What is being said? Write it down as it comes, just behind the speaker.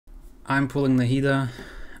I'm pulling Nahida.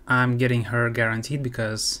 I'm getting her guaranteed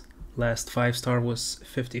because last 5-star was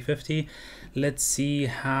 50-50. Let's see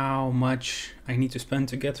how much I need to spend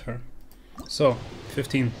to get her. So,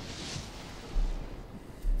 15.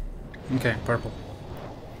 Okay, purple.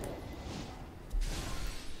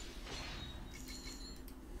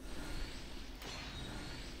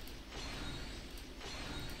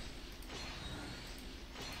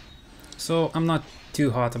 So, I'm not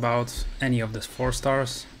too hot about any of these 4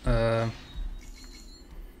 stars.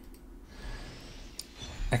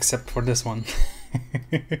 Except for this one.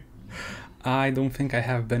 I don't think I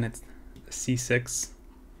have been at C6.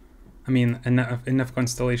 I mean, enough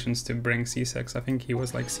constellations to bring C6. I think he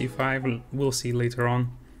was like C5. We'll see later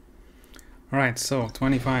on. Alright, so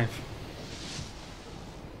 25.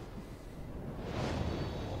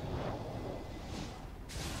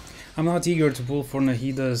 I'm not eager to pull for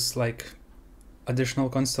Nahida's like additional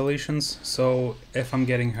constellations, so if I'm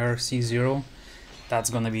getting her C0, that's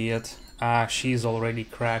gonna be it. She's already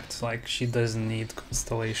cracked, like she doesn't need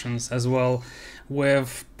constellations. As well,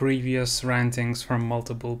 with previous rantings from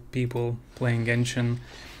multiple people playing Genshin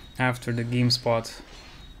after the GameSpot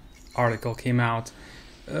article came out,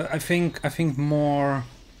 I think more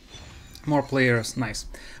players,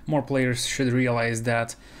 more players should realize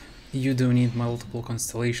that you do need multiple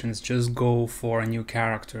constellations. Just go for a new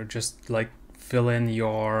character, just like fill in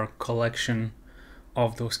your collection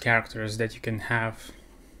of those characters that you can have.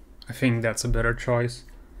 I think that's a better choice.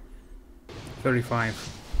 35.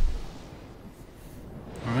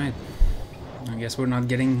 Alright. I guess we're not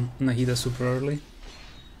getting Nahida super early.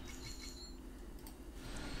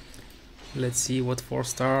 Let's see what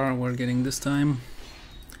 4-star we're getting this time.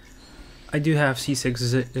 I do have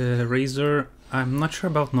C6 Razor. I'm not sure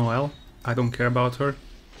about Noelle. I don't care about her.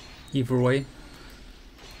 Either way.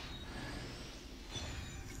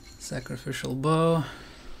 Sacrificial bow.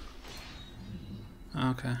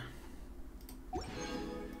 Okay.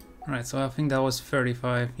 Alright, so I think that was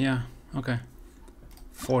 35. Yeah, okay.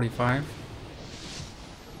 45.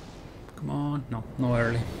 Come on. No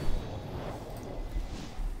early.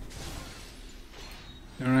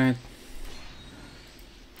 Alright.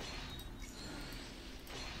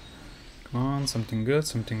 Come on, something good,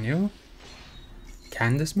 something new.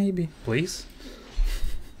 Candace maybe, please?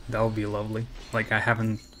 That would be lovely. Like, I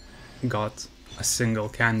haven't got a single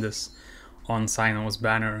Candace on Sino's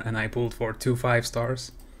banner and I pulled for 2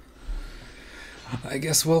 5-stars. I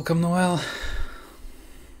guess welcome Noelle.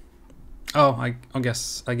 Oh, I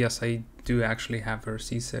guess I do actually have her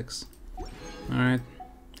C6. Alright.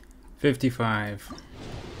 55.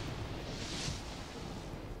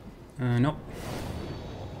 Nope.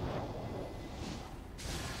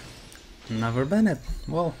 Never Bennett.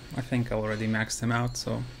 Well, I think I already maxed him out,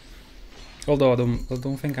 so... Although I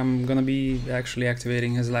don't think I'm gonna be actually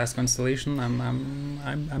activating his last constellation.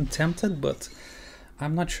 I'm tempted, but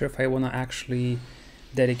I'm not sure if I wanna actually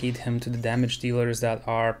dedicate him to the damage dealers that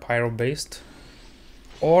are pyro based.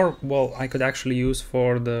 Or, well, I could actually use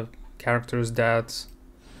for the characters that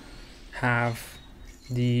have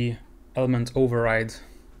the element override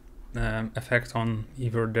effect on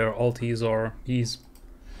either their ultis or E's.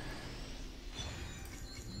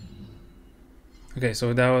 Okay,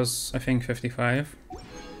 so that was, I think, 55,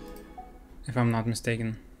 if I'm not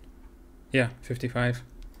mistaken. Yeah, 55.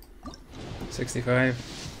 65.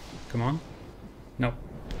 Come on. Nope.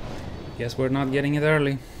 Guess we're not getting it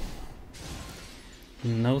early.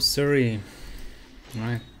 No siree.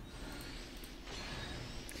 Alright.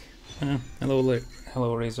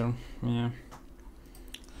 Hello Razor. Yeah.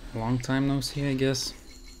 Long time no see, I guess.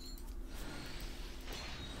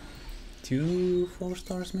 2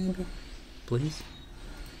 4-stars maybe? Please?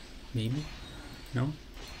 Maybe? No?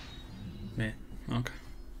 Meh. Okay.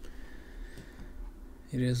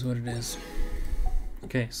 It is what it is.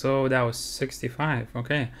 Okay, so that was 65.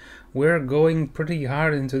 Okay. We're going pretty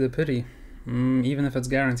hard into the pity. Even if it's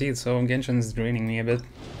guaranteed, so Genshin's draining me a bit.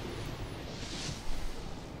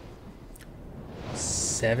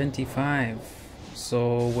 75.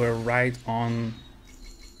 So we're right on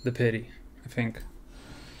the pity, I think.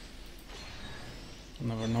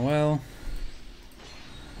 Another Noelle.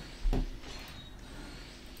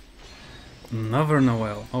 Another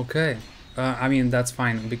Noelle, okay. I mean, that's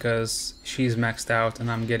fine because she's maxed out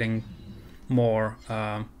and I'm getting more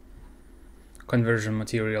conversion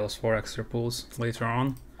materials for extra pulls later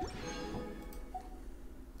on.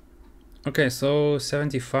 Okay, so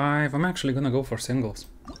 75. I'm actually gonna go for singles.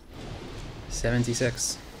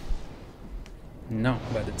 76. No,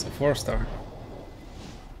 but it's a 4-star.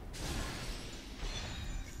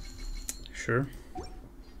 Sure.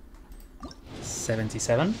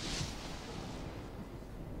 77.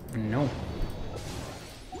 No.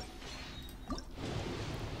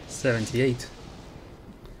 78.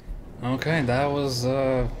 Okay, that was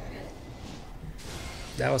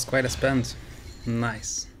quite a spend.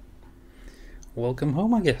 Nice. Welcome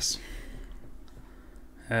home, I guess.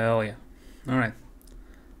 Hell yeah. Alright.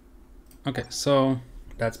 Okay, so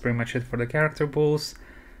that's pretty much it for the character pulls.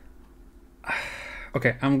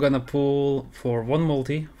 Okay, I'm gonna pull for one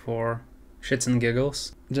multi for shits and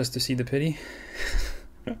giggles, just to see the pity.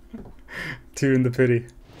 2 in the pity.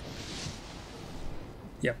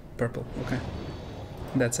 Yep, purple, okay.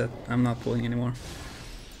 That's it, I'm not pulling anymore.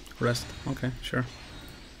 Rest, okay, sure.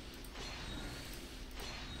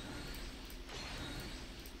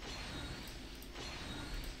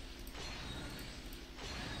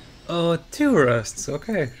 Oh, 2 rests,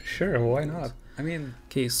 okay, sure, why not? I mean,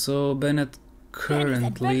 okay, so Bennett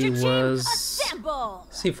currently was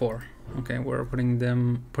C4. Okay, we're putting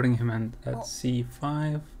him in at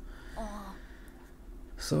C5.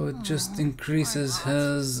 So it just increases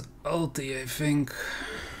his ulti, I think.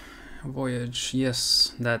 Voyage,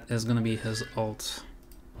 yes, that is gonna be his ult.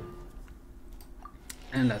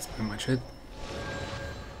 And that's pretty much it.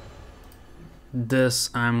 This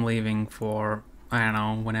I'm leaving for, I don't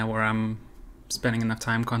know, whenever I'm spending enough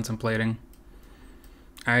time contemplating.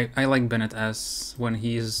 I like Bennett as when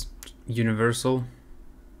he's universal.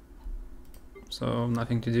 So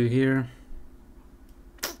nothing to do here.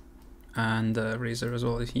 And Razor as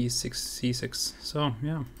well, he's C6. So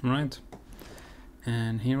yeah, right.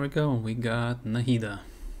 And here we go, we got Nahida.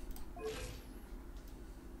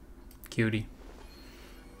 Cutie.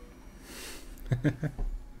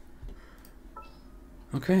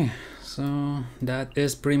 Okay, so that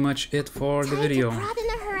is pretty much it for the video.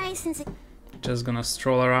 Just gonna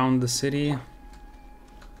stroll around the city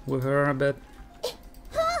with her a bit.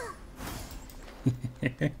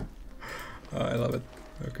 Oh, I love it.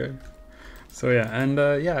 Okay. So yeah, and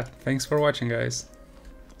yeah, thanks for watching, guys.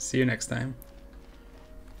 See you next time.